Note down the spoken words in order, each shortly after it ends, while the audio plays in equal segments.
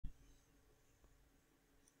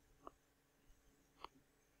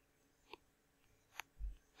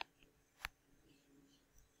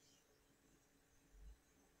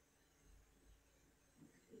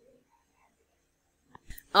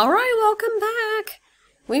Alright, welcome back.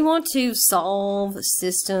 We want to solve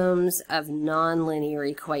systems of nonlinear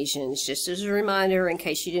equations. Just as a reminder, in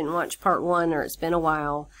case you didn't watch part 1 or it's been a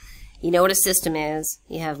while, you know what a system is.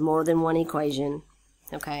 You have more than one equation.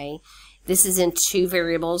 Okay? This is in two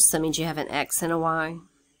variables, so that means you have an x and a y.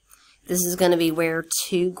 This is going to be where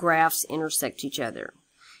two graphs intersect each other.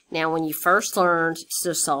 Now, when you first learned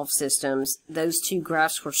to solve systems, those two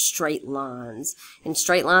graphs were straight lines. And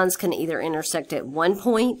straight lines can either intersect at one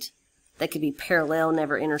point, they could be parallel,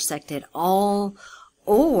 never intersect at all,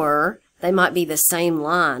 or they might be the same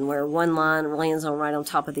line, where one line lands on right on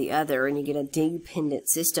top of the other, and you get a dependent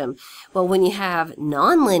system. Well, when you have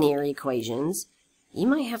nonlinear equations, you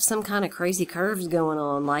might have some kind of crazy curves going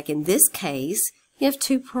on. Like in this case, you have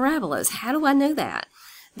two parabolas. How do I know that?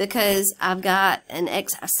 Because I've got an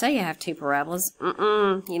x, I say I have two parabolas.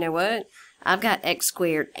 You know what? I've got x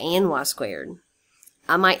squared and y squared.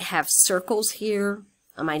 I might have circles here.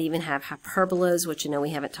 I might even have hyperbolas, which you know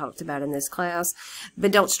we haven't talked about in this class.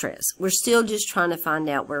 But don't stress. We're still just trying to find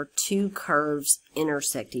out where two curves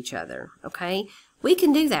intersect each other. Okay? We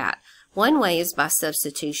can do that. One way is by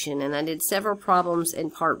substitution, and I did several problems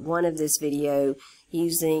in part 1 of this video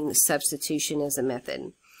using substitution as a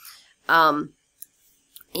method.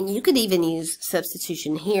 And you could even use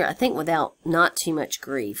substitution here, I think, without not too much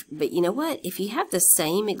grief. But you know what? If you have the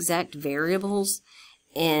same exact variables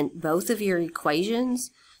in both of your equations,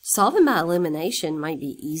 solving by elimination might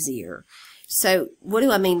be easier. So what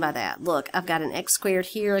do I mean by that? Look, I've got an x squared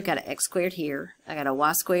here, I've got an x squared here, I got a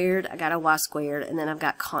y squared, I got a y squared, and then I've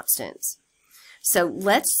got constants. So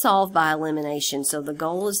let's solve by elimination. So the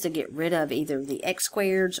goal is to get rid of either the x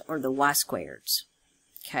squareds or the y squareds.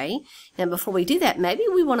 Okay, and before we do that, maybe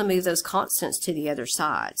we want to move those constants to the other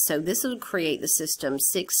side. So this will create the system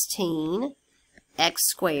 16x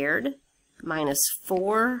squared minus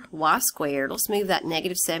 4y squared. Let's move that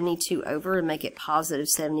negative 72 over and make it positive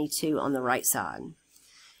 72 on the right side.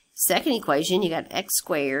 Second equation, you got x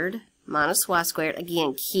squared minus y squared.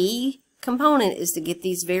 Again, key component is to get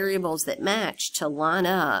these variables that match to line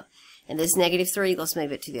up. And this negative 3, let's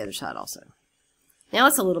move it to the other side also. Now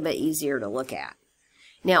it's a little bit easier to look at.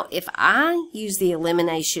 Now, if I use the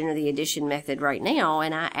elimination or the addition method right now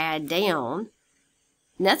and I add down,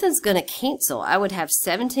 nothing's going to cancel. I would have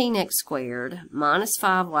 17x squared minus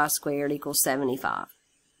 5y squared equals 75.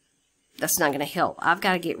 That's not going to help. I've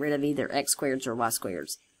got to get rid of either x squareds or y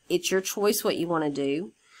squareds. It's your choice what you want to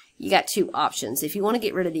do. You got two options. If you want to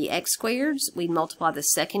get rid of the x squareds, we'd multiply the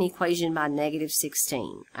second equation by negative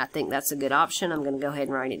 16. I think that's a good option. I'm going to go ahead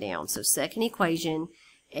and write it down. So second equation,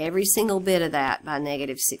 every single bit of that by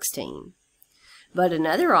negative 16. But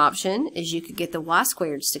another option is you could get the y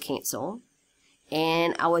squareds to cancel,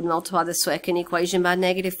 and I would multiply the second equation by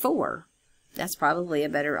negative 4. That's probably a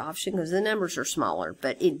better option because the numbers are smaller,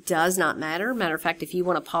 but it does not matter. Matter of fact, if you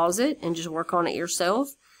want to pause it and just work on it yourself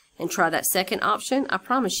and try that second option, I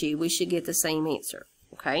promise you we should get the same answer.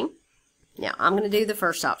 Okay? Now, I'm going to do the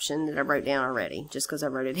first option that I wrote down already, just because I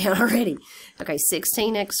wrote it down already. Okay,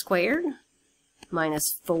 16x squared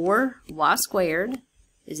minus 4y squared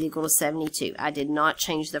is equal to 72. I did not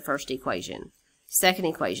change the first equation. Second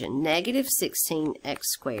equation, negative 16x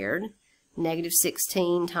squared. Negative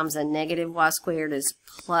 16 times a negative y squared is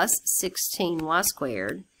plus 16y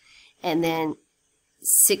squared. And then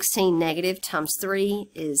 16 negative times 3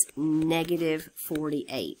 is negative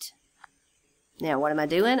 48. Now, what am I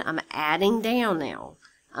doing? I'm adding down now.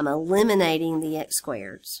 I'm eliminating the x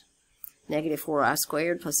squareds. Negative 4y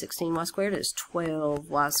squared plus 16y squared is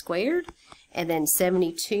 12y squared. And then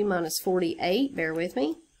 72 minus 48, bear with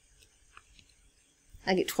me,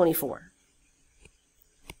 I get 24.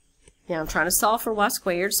 Now I'm trying to solve for y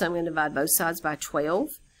squared, so I'm going to divide both sides by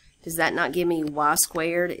 12. Does that not give me y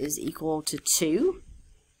squared is equal to 2?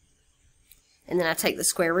 And then I take the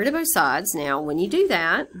square root of both sides. Now when you do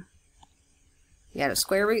that, you got to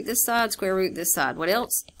square root this side, square root this side. What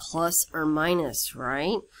else? Plus or minus,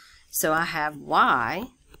 right? So I have y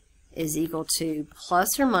is equal to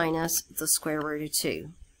plus or minus the square root of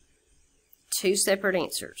 2. Two separate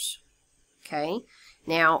answers. Okay?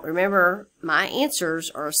 Now, remember, my answers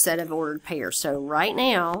are a set of ordered pairs. So right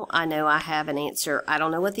now, I know I have an answer. I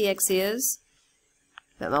don't know what the x is,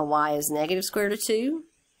 but my y is negative square root of 2.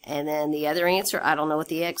 And then the other answer, I don't know what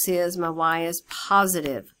the x is. My y is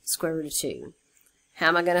positive square root of 2. How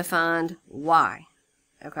am I going to find y?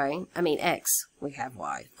 Okay, I mean x, we have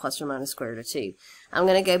y, plus or minus square root of 2. I'm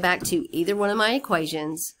going to go back to either one of my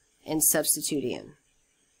equations and substitute in.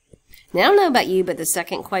 Now, I don't know about you, but the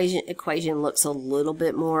second equation looks a little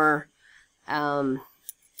bit more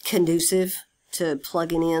conducive to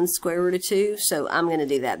plugging in square root of 2, so I'm going to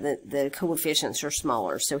do that. The coefficients are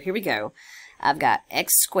smaller. So here we go. I've got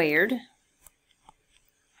x squared,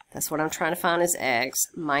 that's what I'm trying to find is x,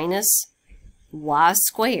 minus y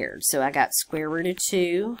squared. So I got square root of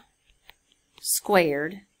 2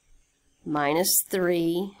 squared minus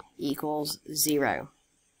 3 equals 0.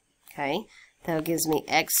 Okay, that gives me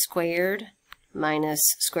x squared minus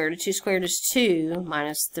square root of 2 squared is 2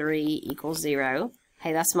 minus 3 equals 0.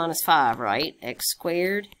 Hey, that's minus 5, right? X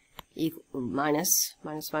squared equal minus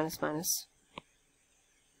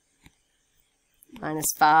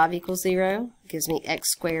 5 equals 0. Gives me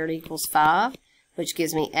x squared equals 5, which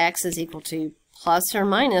gives me x is equal to plus or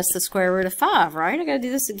minus the square root of 5, right? I got to do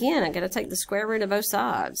this again. I got to take the square root of both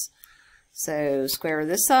sides. So square root of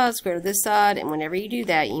this side, square root of this side, and whenever you do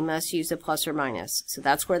that, you must use a plus or minus. So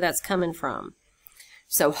that's where that's coming from.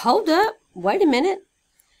 So hold up, wait a minute.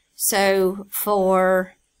 So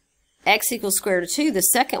for x equals square root of 2, the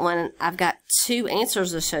second one, I've got two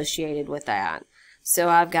answers associated with that. So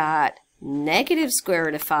I've got negative square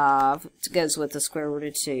root of 5 goes with the square root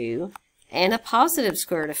of 2, and a positive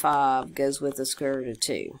square root of 5 goes with the square root of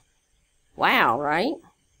 2. Wow, right?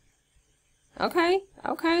 Okay,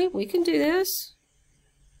 we can do this.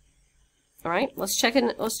 All right, let's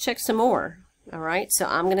check some more. All right, so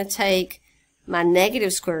I'm going to take my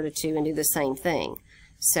negative square root of 2 and do the same thing.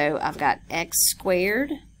 So I've got x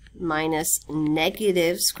squared minus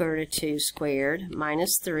negative square root of 2 squared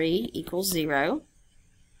minus 3 equals 0.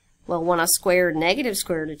 Well, when I square negative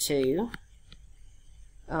square root of 2,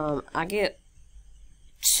 I get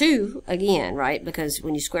 2 again, right? Because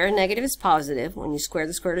when you square a negative, it's positive. When you square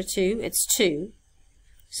the square root of 2, it's 2.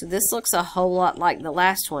 So this looks a whole lot like the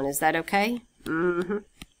last one. Is that okay?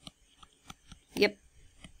 Yep.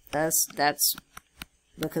 That's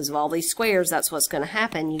because of all these squares, that's what's going to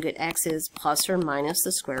happen. You get x is plus or minus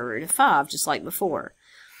the square root of 5, just like before.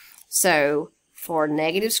 So for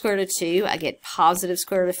negative square root of 2, I get positive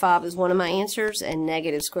square root of 5 as one of my answers, and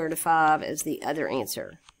negative square root of 5 as the other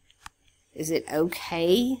answer. Is it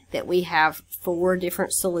okay that we have 4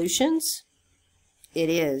 different solutions? It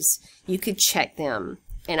is. You could check them.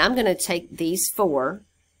 And I'm going to take these 4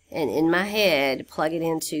 and in my head plug it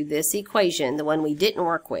into this equation, the one we didn't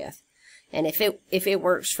work with. And if it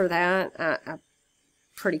works for that, I'm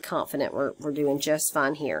pretty confident we're doing just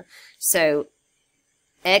fine here. So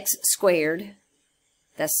x squared,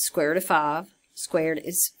 that's the square root of 5, squared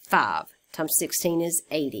is 5, times 16 is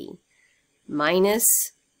 80. Minus,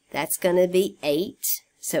 that's going to be 8.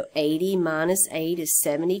 So 80 minus 8 is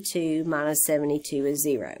 72, minus 72 is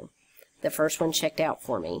 0. The first one checked out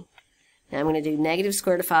for me. Now I'm going to do negative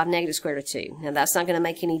square root of 5, negative square root of 2. Now that's not going to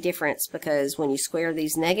make any difference because when you square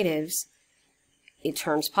these negatives, it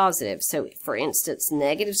turns positive. So for instance,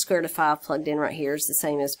 negative square root of 5 plugged in right here is the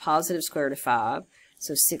same as positive square root of 5.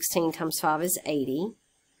 So 16 times 5 is 80.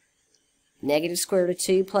 Negative square root of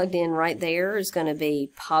 2 plugged in right there is going to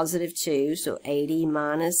be positive 2. So 80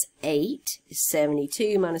 minus 8 is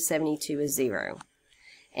 72, minus 72 is 0.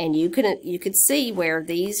 And you could see where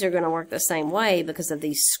these are going to work the same way because of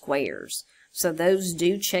these squares. So those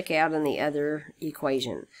do check out in the other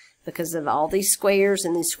equation. Because of all these squares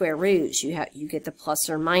and these square roots, you get the plus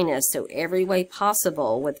or minus. So every way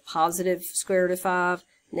possible with positive square root of 5,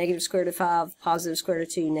 negative square root of 5, positive square root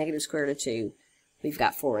of 2, negative square root of 2, we've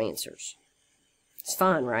got 4 answers. It's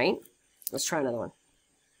fun, right? Let's try another one.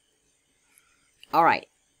 All right.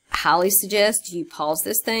 Highly suggest you pause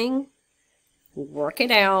this thing, work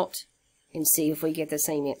it out, and see if we get the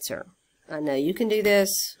same answer. I know you can do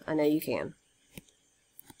this. I know you can.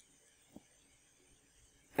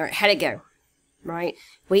 All right, how'd it go? Right?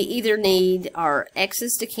 We either need our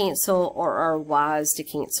x's to cancel or our y's to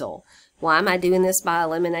cancel. Why am I doing this by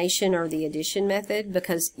elimination or the addition method?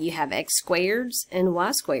 Because you have x squareds and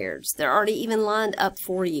y squareds. They're already even lined up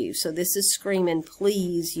for you. So this is screaming,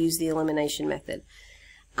 please use the elimination method.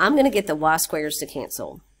 I'm going to get the y squareds to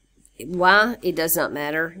cancel. Why? It does not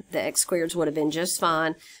matter. The x squareds would have been just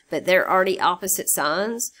fine, but they're already opposite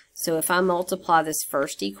signs. So if I multiply this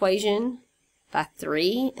first equation by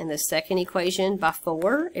 3 and the second equation by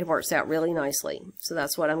 4, it works out really nicely. So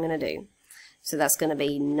that's what I'm going to do. So that's going to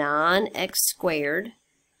be 9x squared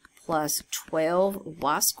plus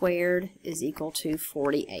 12y squared is equal to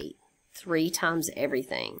 48. 3 times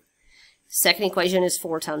everything. Second equation is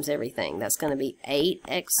 4 times everything. That's going to be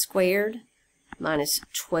 8x squared minus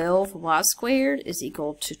 12y squared is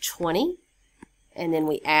equal to 20. And then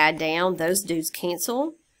we add down. Those dudes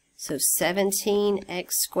cancel. So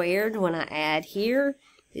 17x squared, when I add here,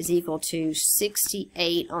 is equal to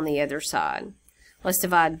 68 on the other side. Let's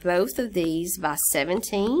divide both of these by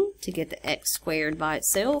 17 to get the x squared by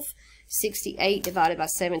itself. 68 divided by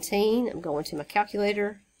 17, I'm going to my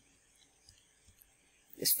calculator,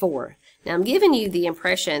 is 4. Now, I'm giving you the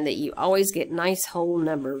impression that you always get nice whole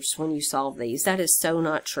numbers when you solve these. That is so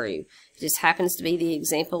not true. It just happens to be the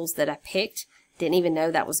examples that I picked. Didn't even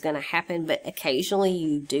know that was going to happen, but occasionally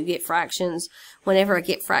you do get fractions. Whenever I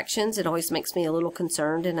get fractions, it always makes me a little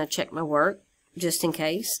concerned, and I check my work just in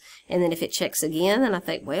case. And then if it checks again, then I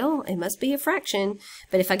think, well, it must be a fraction.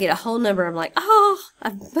 But if I get a whole number, I'm like, oh,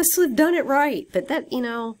 I must have done it right. But that, you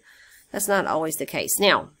know, that's not always the case.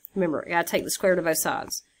 Now, remember, you got to take the square root of both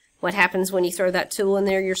sides. What happens when you throw that tool in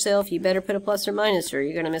there yourself? You better put a plus or minus, or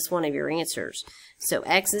you're going to miss one of your answers. So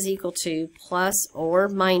x is equal to plus or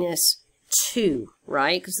minus 2,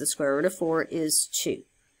 right? Because the square root of 4 is 2.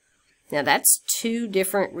 Now, that's two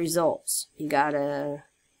different results. You got to...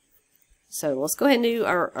 So let's go ahead and do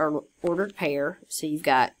our ordered pair. So you've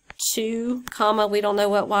got 2, comma, we don't know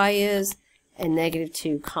what y is, and negative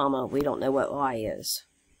 2, comma, we don't know what y is.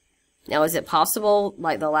 Now, is it possible,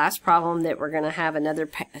 like the last problem, that we're going to have another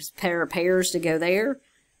pair of pairs to go there?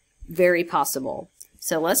 Very possible.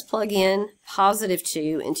 So let's plug in positive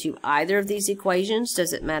 2 into either of these equations.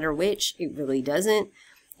 Does it matter which? It really doesn't.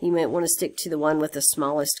 You might want to stick to the one with the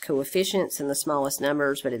smallest coefficients and the smallest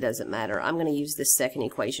numbers, but it doesn't matter. I'm going to use this second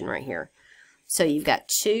equation right here. So you've got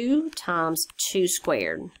 2 times 2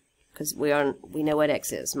 squared, because we know what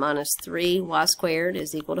x is. Minus 3y squared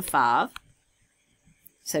is equal to 5.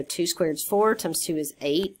 So 2 squared is 4, times 2 is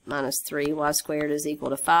 8, minus 3y squared is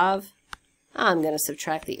equal to 5. I'm going to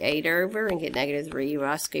subtract the 8 over and get negative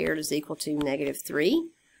 3y squared is equal to negative 3.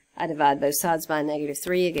 I divide both sides by negative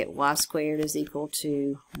 3, I get y squared is equal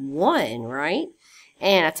to 1, right?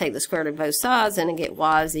 And I take the square root of both sides and I get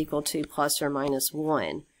y is equal to plus or minus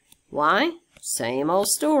 1. Why? Same old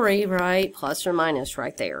story, right? Plus or minus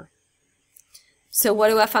right there. So what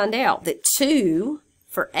do I find out? That 2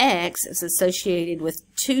 for x is associated with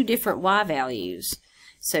 2 different y values.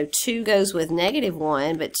 So 2 goes with negative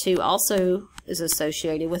 1, but 2 also is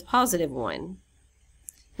associated with positive 1.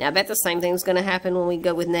 Now I bet the same thing is going to happen when we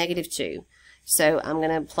go with negative 2. So I'm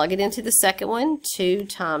going to plug it into the second one. 2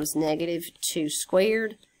 times negative 2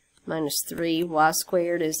 squared minus 3y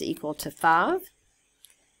squared is equal to 5.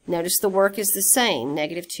 Notice the work is the same.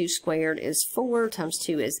 Negative 2 squared is 4 times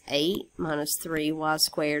 2 is 8 minus 3y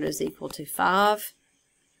squared is equal to 5.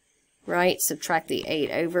 Right? Subtract the 8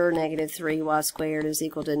 over. Negative 3y squared is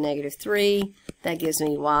equal to negative 3. That gives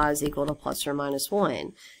me y is equal to plus or minus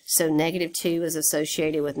 1. So negative 2 is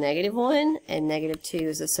associated with negative 1, and negative 2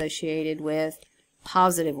 is associated with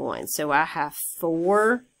positive 1. So I have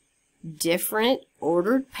 4 different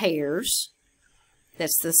ordered pairs.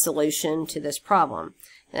 That's the solution to this problem.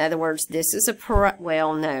 In other words, this is a,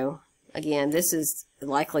 well, no. Again, this is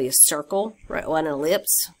likely a circle, right? Well, an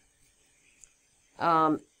ellipse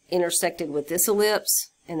intersected with this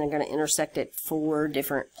ellipse, and they're going to intersect at 4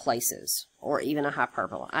 different places, or even a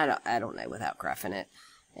hyperbola. I don't know without graphing it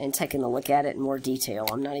and taking a look at it in more detail.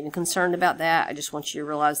 I'm not even concerned about that. I just want you to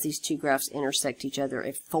realize these two graphs intersect each other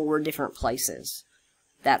at 4 different places.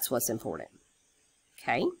 That's what's important.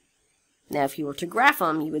 Okay? Now, if you were to graph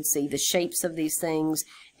them, you would see the shapes of these things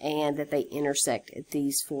and that they intersect at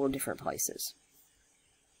these 4 different places.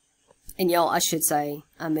 And y'all, I should say,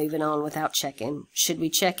 I'm moving on without checking. Should we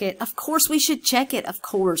check it? Of course we should check it, of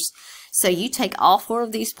course. So you take all 4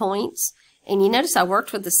 of these points, and you notice I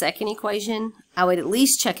worked with the second equation. I would at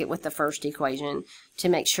least check it with the first equation to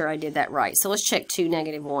make sure I did that right. So let's check 2,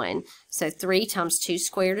 negative 1. So 3 times 2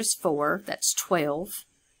 squared is 4. That's 12.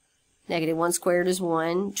 Negative 1 squared is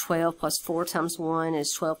 1. 12 plus 4 times 1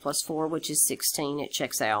 is 12 plus 4, which is 16. It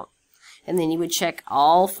checks out. And then you would check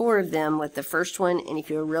all 4 of them with the first one. And if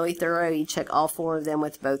you're really thorough, you check all 4 of them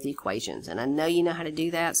with both equations. And I know you know how to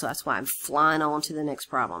do that, so that's why I'm flying on to the next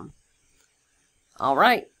problem. All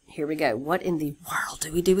right, here we go. What in the world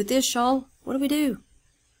do we do with this, y'all? What do we do?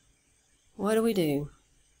 What do we do?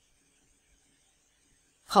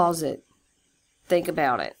 Pause it. Think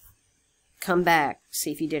about it. Come back,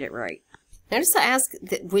 see if you did it right. Notice I asked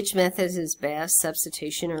which method is best,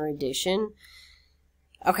 substitution or addition.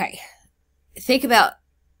 Okay, think about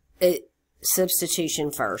it, substitution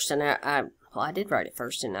first. And I did write it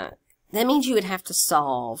first, didn't I? That means you would have to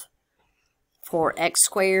solve for x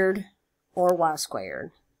squared or y squared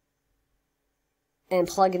and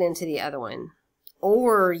plug it into the other one.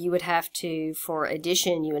 Or you would have to, for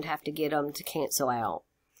addition, you would have to get them to cancel out.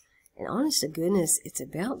 And honest to goodness, it's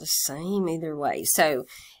about the same either way. So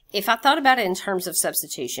if I thought about it in terms of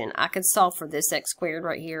substitution, I could solve for this x squared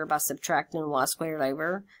right here by subtracting y squared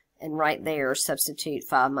over, and right there substitute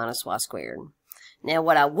 5 minus y squared. Now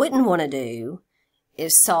what I wouldn't want to do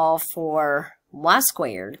is solve for y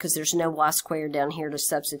squared, because there's no y squared down here to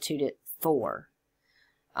substitute it for.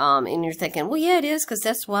 And you're thinking, well, yeah, it is, because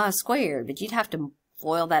that's y squared, but you'd have to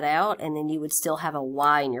FOIL that out, and then you would still have a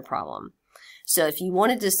y in your problem. So if you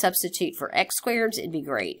wanted to substitute for x squareds, it'd be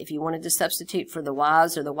great. If you wanted to substitute for the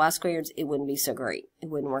y's or the y squareds, it wouldn't be so great. It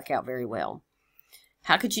wouldn't work out very well.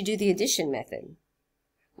 How could you do the addition method?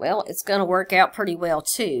 Well, it's going to work out pretty well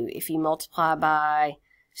too. If you multiply by,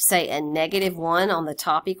 say, a -1 on the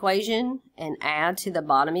top equation and add to the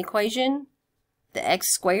bottom equation, the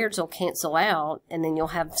x squareds will cancel out, and then you'll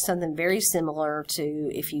have something very similar to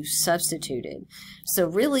if you substituted. So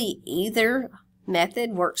really, either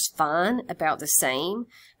method works fine, about the same,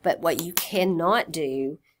 but what you cannot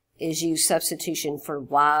do is use substitution for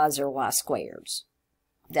y's or y squareds.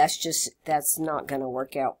 That's not going to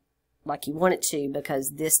work out like you want it to,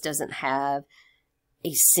 because this doesn't have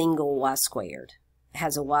a single y squared. It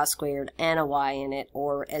has a y squared and a y in it,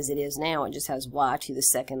 or as it is now, it just has y to the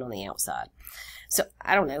second on the outside. So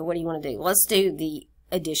I don't know, what do you want to do? Let's do the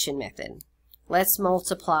addition method. Let's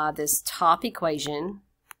multiply this top equation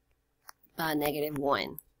by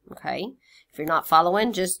 -1, okay? If you're not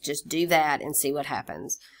following, just do that and see what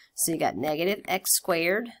happens. So you got -x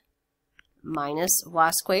squared minus y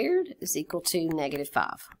squared is equal to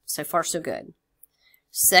 -5. So far, so good.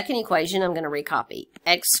 Second equation, I'm going to recopy.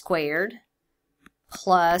 X squared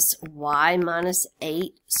plus y minus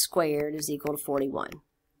 8 squared is equal to 41.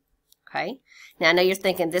 Okay? Now, I know you're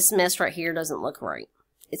thinking this mess right here doesn't look right.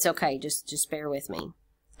 It's okay. Just bear with me.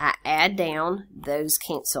 I add down, those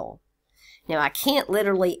cancel. Now, I can't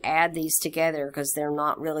literally add these together because they're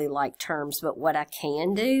not really like terms, but what I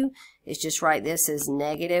can do is just write this as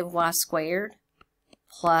 -y squared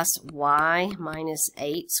plus y minus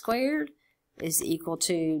 8 squared is equal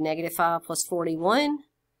to -5 plus 41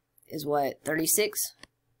 is what, 36?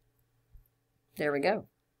 There we go.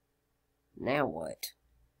 Now what?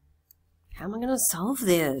 How am I going to solve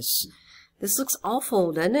this? This looks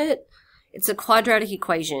awful, doesn't it? It's a quadratic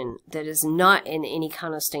equation that is not in any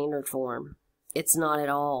kind of standard form. It's not at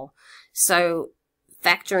all. So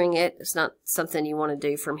factoring it is not something you want to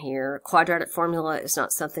do from here. Quadratic formula is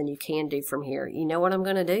not something you can do from here. You know what I'm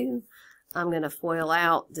going to do? I'm going to FOIL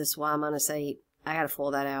out this y minus 8. I got to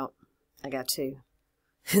FOIL that out. I got to.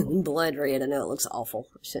 Blood red. I know it looks awful.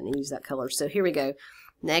 I shouldn't use that color. So here we go.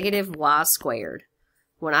 -y squared.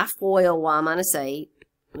 When I FOIL y minus 8,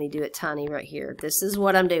 let me do it tiny right here. This is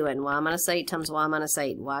what I'm doing. Y minus 8 times y minus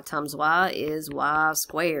 8. Y times y is y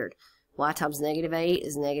squared. Y times -8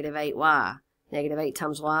 is -8y. -8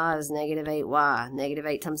 times y is -8y.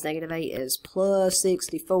 -8 times -8 is plus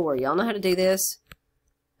 64. Y'all know how to do this?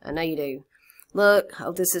 I know you do. Look,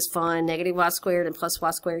 oh, this is fun. -y squared and plus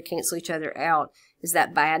y squared cancel each other out. Is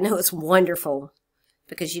that bad? No, it's wonderful,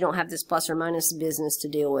 because you don't have this plus or minus business to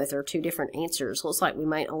deal with, or two different answers. Looks like we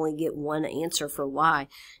might only get one answer for y.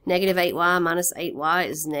 -8y minus 8y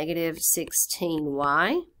is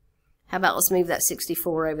 -16y. How about let's move that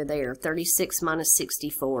 64 over there. 36 minus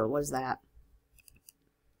 64, what is that?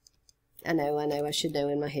 I know, I should know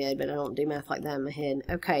in my head, but I don't do math like that in my head.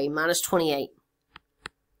 Okay, minus 28.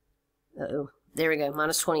 Uh-oh, there we go,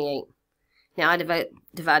 minus 28. Now I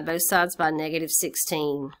divide both sides by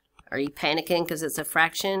 -16. Are you panicking because it's a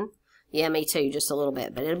fraction? Yeah, me too, just a little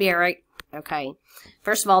bit, but it'll be all right. Okay,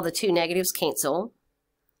 first of all, the two negatives cancel.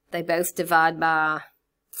 They both divide by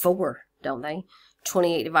 4, don't they?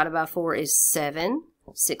 28 divided by 4 is 7.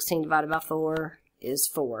 16 divided by 4 is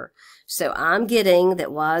 4. So I'm getting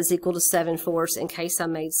that y is equal to 7/4 in case I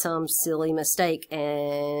made some silly mistake.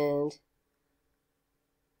 And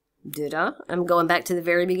did I? I'm going back to the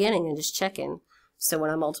very beginning and just checking. So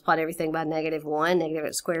when I multiplied everything by -1,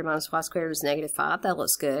 -x squared minus y squared is -5. That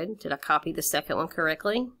looks good. Did I copy the second one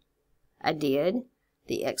correctly? I did.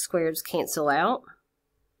 The x squareds cancel out.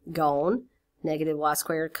 Gone. -y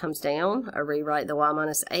squared comes down. I rewrite the y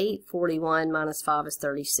minus 8. 41 minus 5 is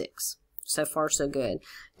 36. So far, so good.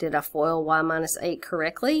 Did I FOIL y minus 8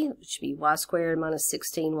 correctly? It should be y squared minus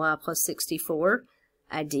 16y plus 64.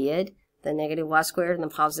 I did. The -y squared and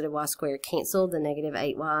the positive y squared cancel. The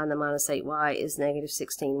 -8y and the minus 8y is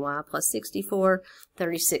 -16y plus 64.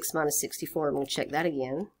 36 minus 64. I'm going to check that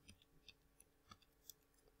again.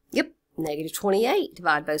 Yep. -28.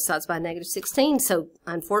 Divide both sides by -16. So,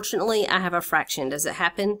 unfortunately, I have a fraction. Does it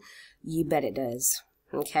happen? You bet it does.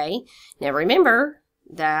 Okay. Now, remember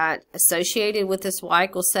that associated with this y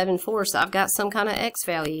equals 7/4, I've got some kind of x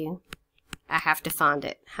value. I have to find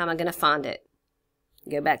it. How am I going to find it?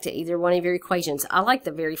 Go back to either one of your equations. I like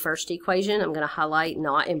the very first equation. I'm going to highlight,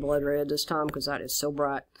 not in blood red this time because that is so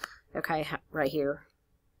bright. Okay, right here.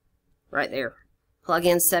 Right there. Plug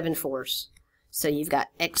in 7/4. So you've got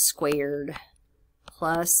x squared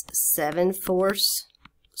plus 7/4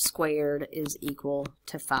 squared is equal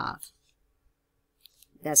to 5.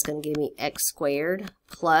 That's going to give me x squared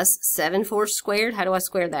plus 7/4 squared. How do I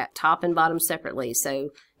square that? Top and bottom separately. So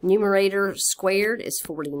numerator squared is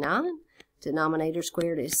 49. Denominator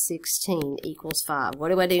squared is 16 equals 5. What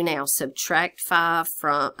do I do now? Subtract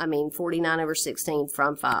 49 over 16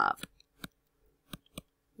 from 5.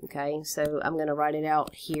 Okay, so I'm going to write it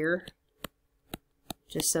out here.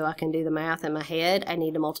 Just so I can do the math in my head, I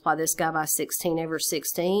need to multiply this guy by 16 over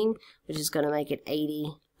 16, which is going to make it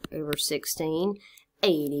 80 over 16.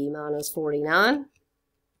 80 minus 49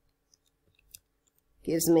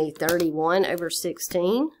 gives me 31 over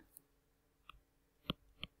 16.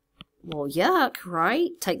 Well, yuck, right?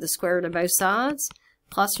 Take the square root of both sides,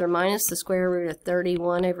 plus or minus the square root of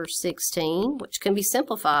 31 over 16, which can be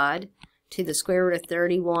simplified to the square root of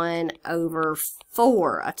 31 over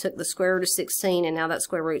 4. I took the square root of 16, and now that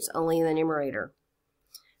square root's only in the numerator.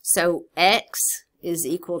 So x is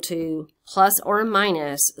equal to plus or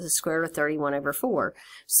minus the square root of 31 over 4.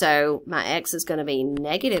 So my x is going to be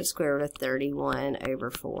negative square root of 31 over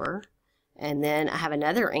 4. And then I have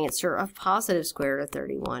another answer of positive square root of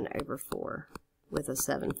 31 over 4 with a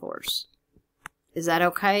 7/4. Is that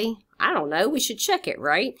okay? I don't know. We should check it,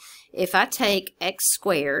 right? If I take x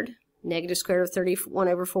squared, negative square root of 31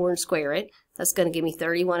 over 4, and square it, that's going to give me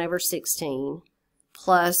 31 over 16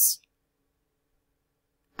 plus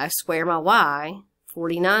I square my y,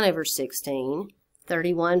 49 over 16.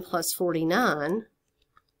 31 plus 49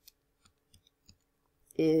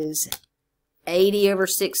 is 80 over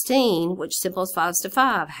 16, which simplifies to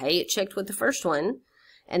 5. Hey, it checked with the first one,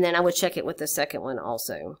 and then I would check it with the second one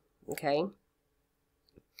also. Okay?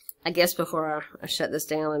 I guess before I shut this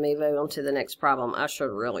down and move on to the next problem, I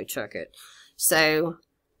should really check it. So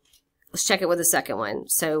let's check it with the second one.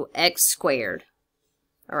 So x squared.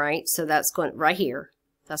 All right, so that's going right here.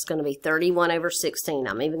 That's going to be 31 over 16.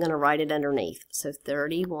 I'm even going to write it underneath. So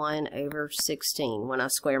 31 over 16 when I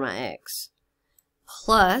square my x.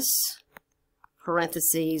 Plus,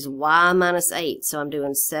 parentheses, y minus 8. So I'm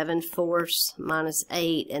doing 7/4 minus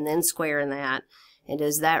 8 and then squaring that. And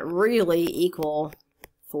does that really equal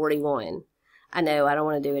 41? I know, I don't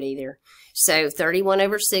want to do it either. So 31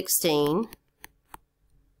 over 16.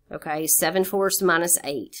 Okay, 7/4 minus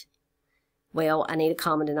 8. Well, I need a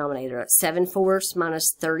common denominator. 7/4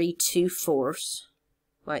 minus 32/4.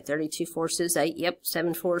 Right, 32/4 is 8. Yep,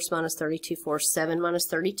 7/4 minus 32/4. 7 minus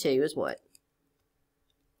 32 is what?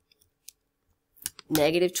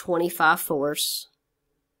 Negative 25/4.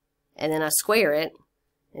 And then I square it.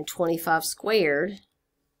 And 25 squared,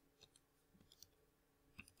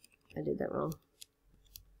 I did that wrong,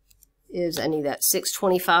 is, I need that,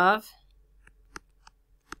 625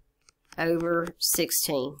 over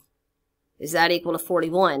 16. Is that equal to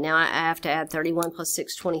 41? Now I have to add 31 plus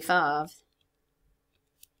 625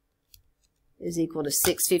 is equal to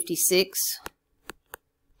 656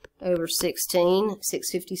 over 16.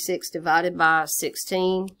 656 divided by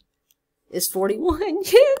 16 is 41.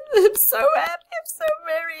 Yes, I'm so happy. I'm so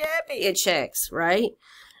very happy. It checks, right?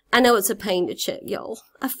 I know it's a pain to check, y'all.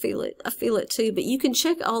 I feel it. I feel it too. But you can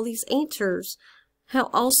check all these answers. How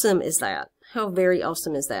awesome is that? How very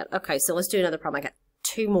awesome is that? Okay, so let's do another problem. I got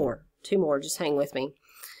two more. Just hang with me.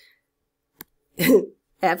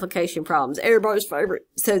 Application problems. Everybody's favorite.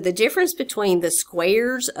 So the difference between the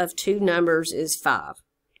squares of two numbers is 5.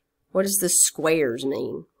 What does the squares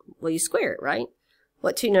mean? Well, you square it, right?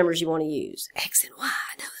 What two numbers you want to use? X and Y.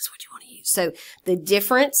 I know that's what you want to use. So the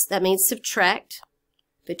difference, that means subtract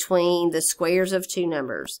between the squares of two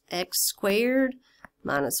numbers. X squared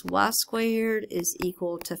minus y squared is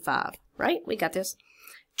equal to 5. Right? We got this.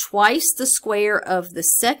 Twice the square of the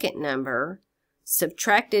second number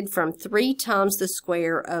subtracted from 3 times the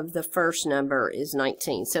square of the first number is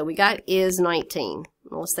 19. So we got is 19.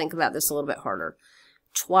 Let's think about this a little bit harder.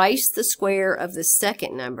 Twice the square of the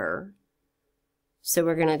second number. So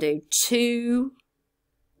we're going to do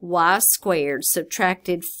 2y squared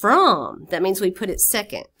subtracted from, that means we put it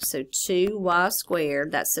second. So 2y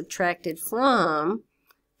squared, that's subtracted from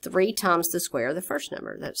 3 times the square of the first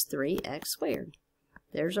number. That's 3x squared.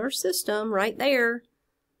 There's our system right there.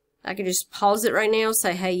 I could just pause it right now and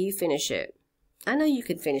say, hey, you finish it. I know you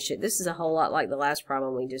can finish it. This is a whole lot like the last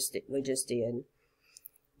problem we just did.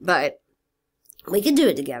 But we can do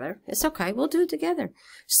it together. It's okay. We'll do it together.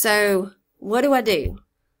 So what do?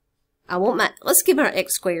 I want my, let's get our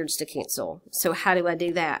x squareds to cancel. So how do I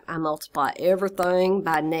do that? I multiply everything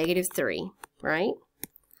by negative 3, right?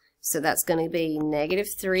 So that's going to be negative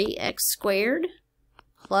 3x squared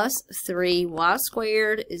plus 3y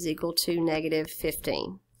squared is equal to negative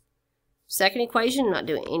 15. Second equation, I'm not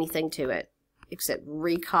doing anything to it. except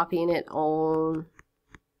recopying it on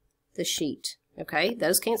the sheet. Okay,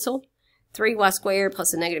 those cancel. 3y squared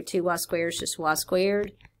plus a negative 2y squared is just y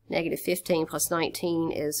squared. Negative 15 plus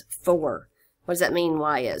 19 is 4. What does that mean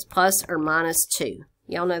y is? Plus or minus 2.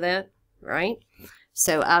 Y'all know that, right?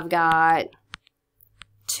 So I've got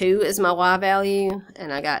 2 as my y value,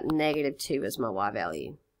 and I got negative 2 as my y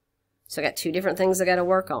value. So I got two different things I got to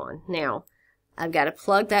work on. Now, I've got to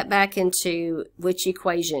plug that back into which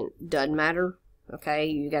equation. Doesn't matter. Okay,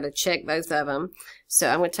 you got to check both of them. So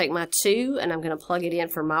I'm going to take my 2 and I'm going to plug it in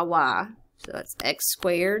for my y. So that's x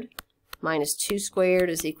squared minus 2 squared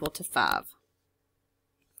is equal to 5.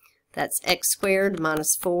 That's x squared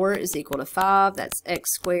minus 4 is equal to 5. That's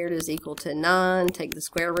x squared is equal to 9. Take the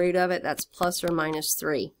square root of it. That's plus or minus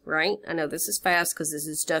 3, right? I know this is fast because this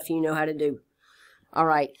is stuff you know how to do. All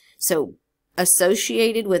right, so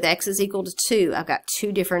associated with x is equal to 2, I've got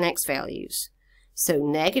two different x values. So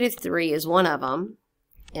negative 3 is one of them,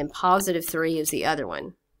 and positive 3 is the other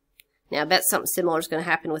one. Now, I bet something similar is going to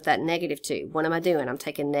happen with that negative 2. What am I doing? I'm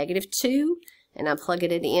taking negative 2, and I'm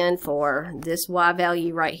plugging it in for this y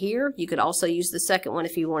value right here. You could also use the second one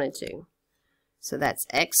if you wanted to. So that's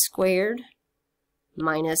x squared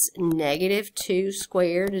minus negative 2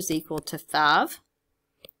 squared is equal to 5.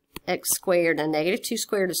 X squared, and negative 2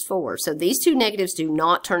 squared is 4. So these two negatives do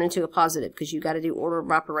not turn into a positive because you've got to do order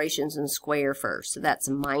of operations and square first. So that's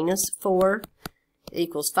minus 4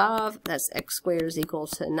 equals 5. That's x squared is equal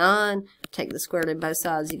to 9. Take the square root of both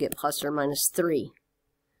sides, you get plus or minus 3.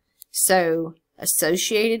 So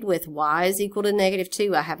associated with y is equal to negative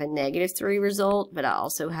 2, I have a negative 3 result, but I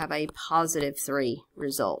also have a positive 3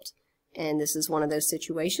 result. And this is one of those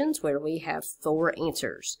situations where we have 4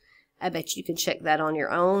 answers. I bet you can check that on your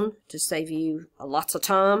own to save you lots of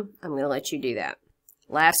time. I'm going to let you do that.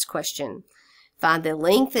 Last question. Find the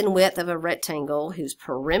length and width of a rectangle whose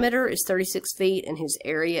perimeter is 36 feet and whose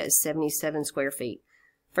area is 77 square feet.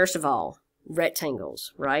 First of all,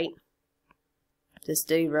 rectangles, right? This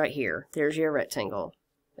dude right here. There's your rectangle.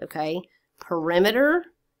 Okay? Perimeter,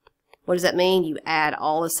 what does that mean? You add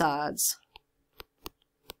all the sides.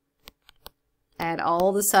 Add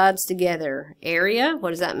all the sides together. Area, what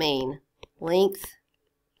does that mean? Length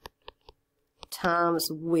times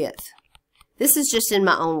width. This is just in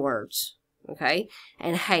my own words, okay?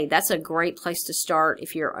 And hey, that's a great place to start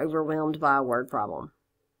if you're overwhelmed by a word problem.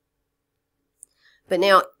 But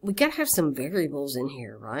now, we got to have some variables in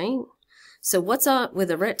here, right? So what's up with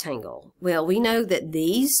a rectangle? Well, we know that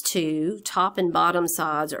these two top and bottom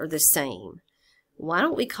sides are the same. Why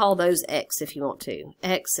don't we call those x if you want to?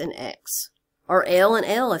 X and x. Or L and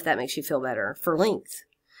L if that makes you feel better, for length.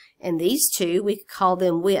 And these two, we could call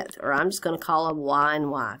them width, or I'm just going to call them y and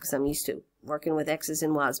y, because I'm used to working with x's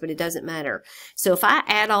and y's, but it doesn't matter. So if I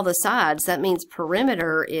add all the sides, that means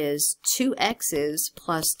perimeter is 2x's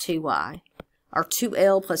plus 2y, or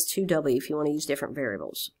 2L plus 2W if you want to use different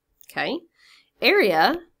variables. Okay?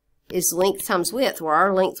 Area is length times width, where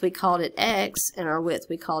our length we called it x, and our width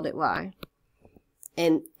we called it y.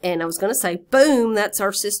 And I was going to say, boom, that's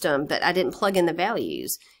our system, but I didn't plug in the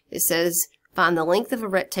values. It says, find the length of a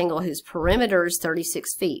rectangle whose perimeter is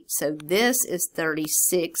 36 feet. So this is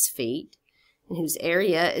 36 feet, and whose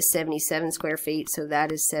area is 77 square feet, so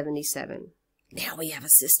that is 77. Now we have a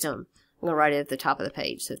system. I'm going to write it at the top of the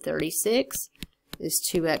page. So 36 is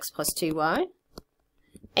 2x plus 2y,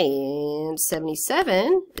 and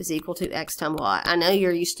 77 is equal to x times y. I know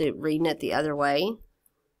you're used to reading it the other way,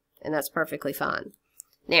 and that's perfectly fine.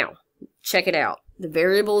 Now, check it out. The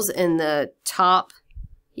variables in the top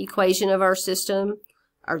equation of our system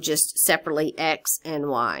are just separately x and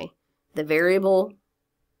y. The variable,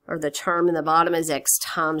 or the term in the bottom, is x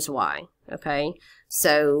times y, okay?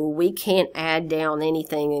 So we can't add down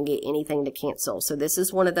anything and get anything to cancel. So this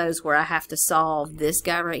is one of those where I have to solve this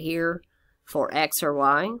guy right here for x or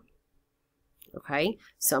y. Okay,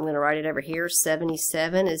 so I'm going to write it over here.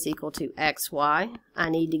 77 is equal to xy. I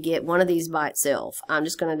need to get one of these by itself. I'm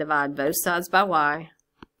just going to divide both sides by y,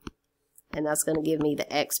 and that's going to give me the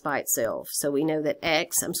x by itself. So we know that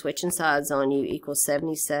x, I'm switching sides on you, equals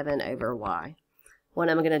 77 over y. What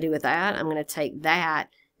am I going to do with that? I'm going to take that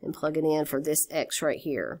and plug it in for this x right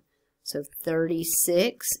here. So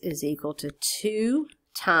 36 is equal to 2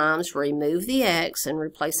 times, remove the x and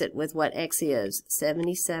replace it with what x is,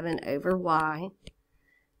 77 over y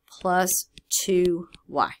plus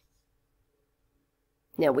 2y.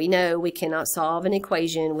 Now we know we cannot solve an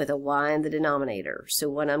equation with a y in the denominator, so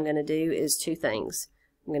what I'm going to do is two things.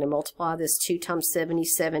 I'm going to multiply this 2 times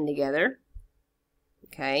 77 together,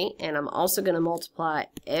 okay, and I'm also going to multiply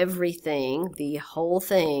everything, the whole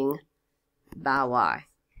thing, by y.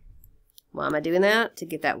 Why am I doing that? To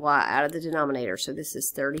get that y out of the denominator. So this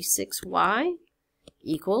is 36y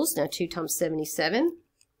equals, now 2 times 77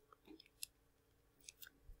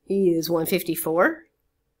 is 154.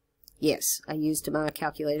 Yes, I used my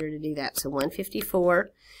calculator to do that. So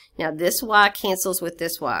 154. Now this y cancels with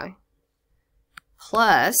this y.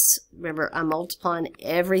 Plus, remember, I'm multiplying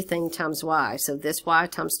everything times y. So this y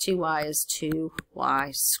times 2y is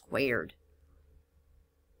 2y squared.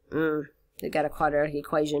 We've got a quadratic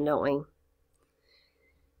equation, don't we?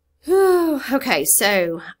 Okay,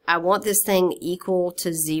 so I want this thing equal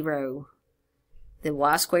to 0. The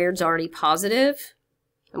y squared's already positive.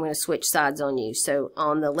 I'm going to switch sides on you. So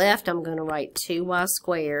on the left, I'm going to write 2y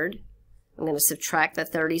squared. I'm going to subtract the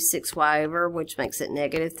 36y over, which makes it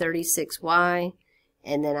negative 36y.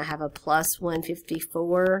 And then I have a plus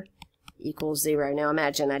 154 equals 0. Now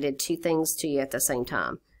imagine I did two things to you at the same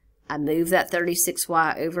time. I move that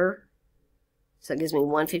 36y over. So it gives me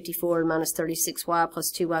 154 minus 36y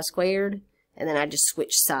plus 2y squared. And then I just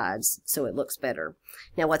switch sides so it looks better.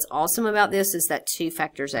 Now what's awesome about this is that 2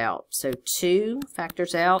 factors out. So 2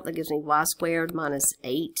 factors out. That gives me y squared minus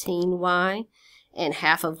 18y. And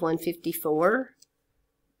half of 154.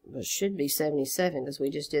 It should be 77 because we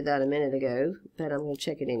just did that a minute ago. But I'm going to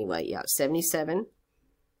check it anyway. Yeah, 77.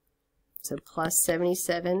 So plus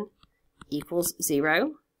 77 equals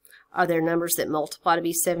 0. Are there numbers that multiply to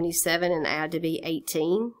be 77 and add to be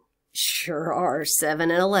 18? Sure are. 7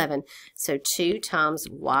 and 11. So 2 times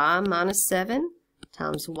y minus 7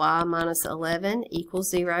 times y minus 11 equals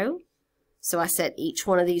 0. So I set each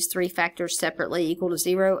one of these 3 factors separately equal to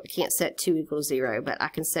 0. I can't set 2 equal to 0, but I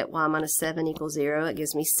can set y minus 7 equals 0. That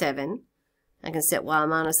gives me 7. I can set y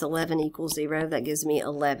minus 11 equals 0. That gives me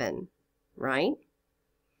 11, right?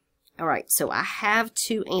 All right, so I have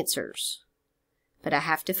 2 answers. But I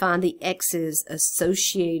have to find the x's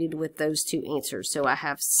associated with those 2 answers. So I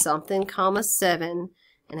have something comma 7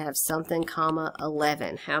 and I have something comma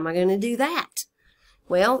 11. How am I going to do that?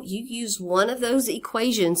 Well, you use one of those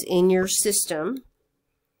equations in your system.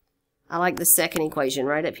 I like the second equation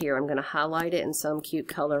right up here. I'm going to highlight it in some cute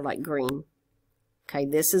color like green. Okay,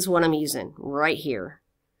 this is what I'm using right here.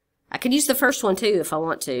 I could use the first one too if I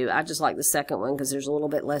want to. I just like the second one because there's a little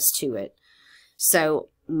bit less to it. So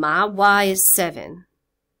my y is 7,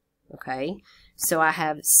 okay? So I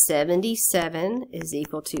have 77 is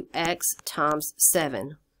equal to x times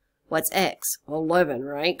 7. What's x? Well, 11,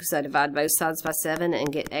 right? Because I divide both sides by 7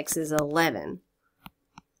 and get x is 11,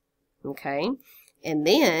 okay? And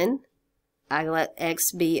then I let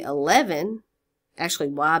x be 11, actually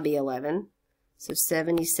y be 11. So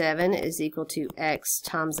 77 is equal to x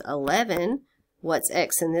times 11. What's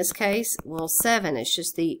x in this case? Well, 7. It's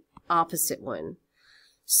just the opposite one.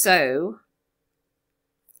 So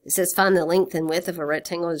it says find the length and width of a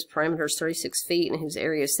rectangle whose perimeter is 36 feet and whose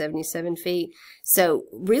area is 77 feet. So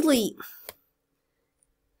really,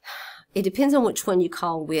 it depends on which one you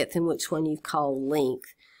call width and which one you call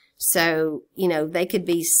length. So, you know, they could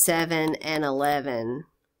be 7 and 11.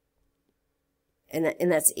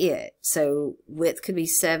 And that's it. So width could be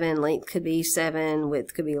 7, length could be 7,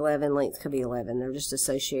 width could be 11, length could be 11. They're just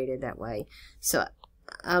associated that way. So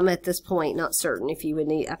I'm at this point not certain if you would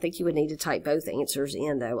need, I think you would need to type both answers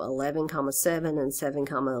in though, 11, 7 and 7,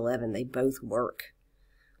 11. They both work.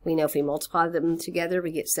 We know if we multiply them together,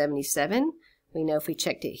 we get 77. We know if we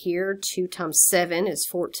checked it here, 2 times 7 is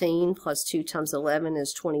 14, plus 2 times 11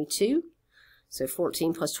 is 22. So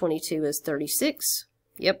 14 plus 22 is 36.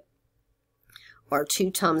 Yep. Or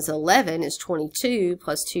 2 times 11 is 22,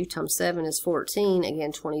 plus 2 times 7 is 14.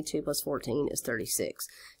 Again, 22 plus 14 is 36.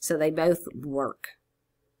 So they both work.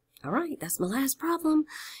 All right, that's my last problem.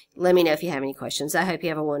 Let me know if you have any questions. I hope you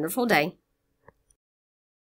have a wonderful day.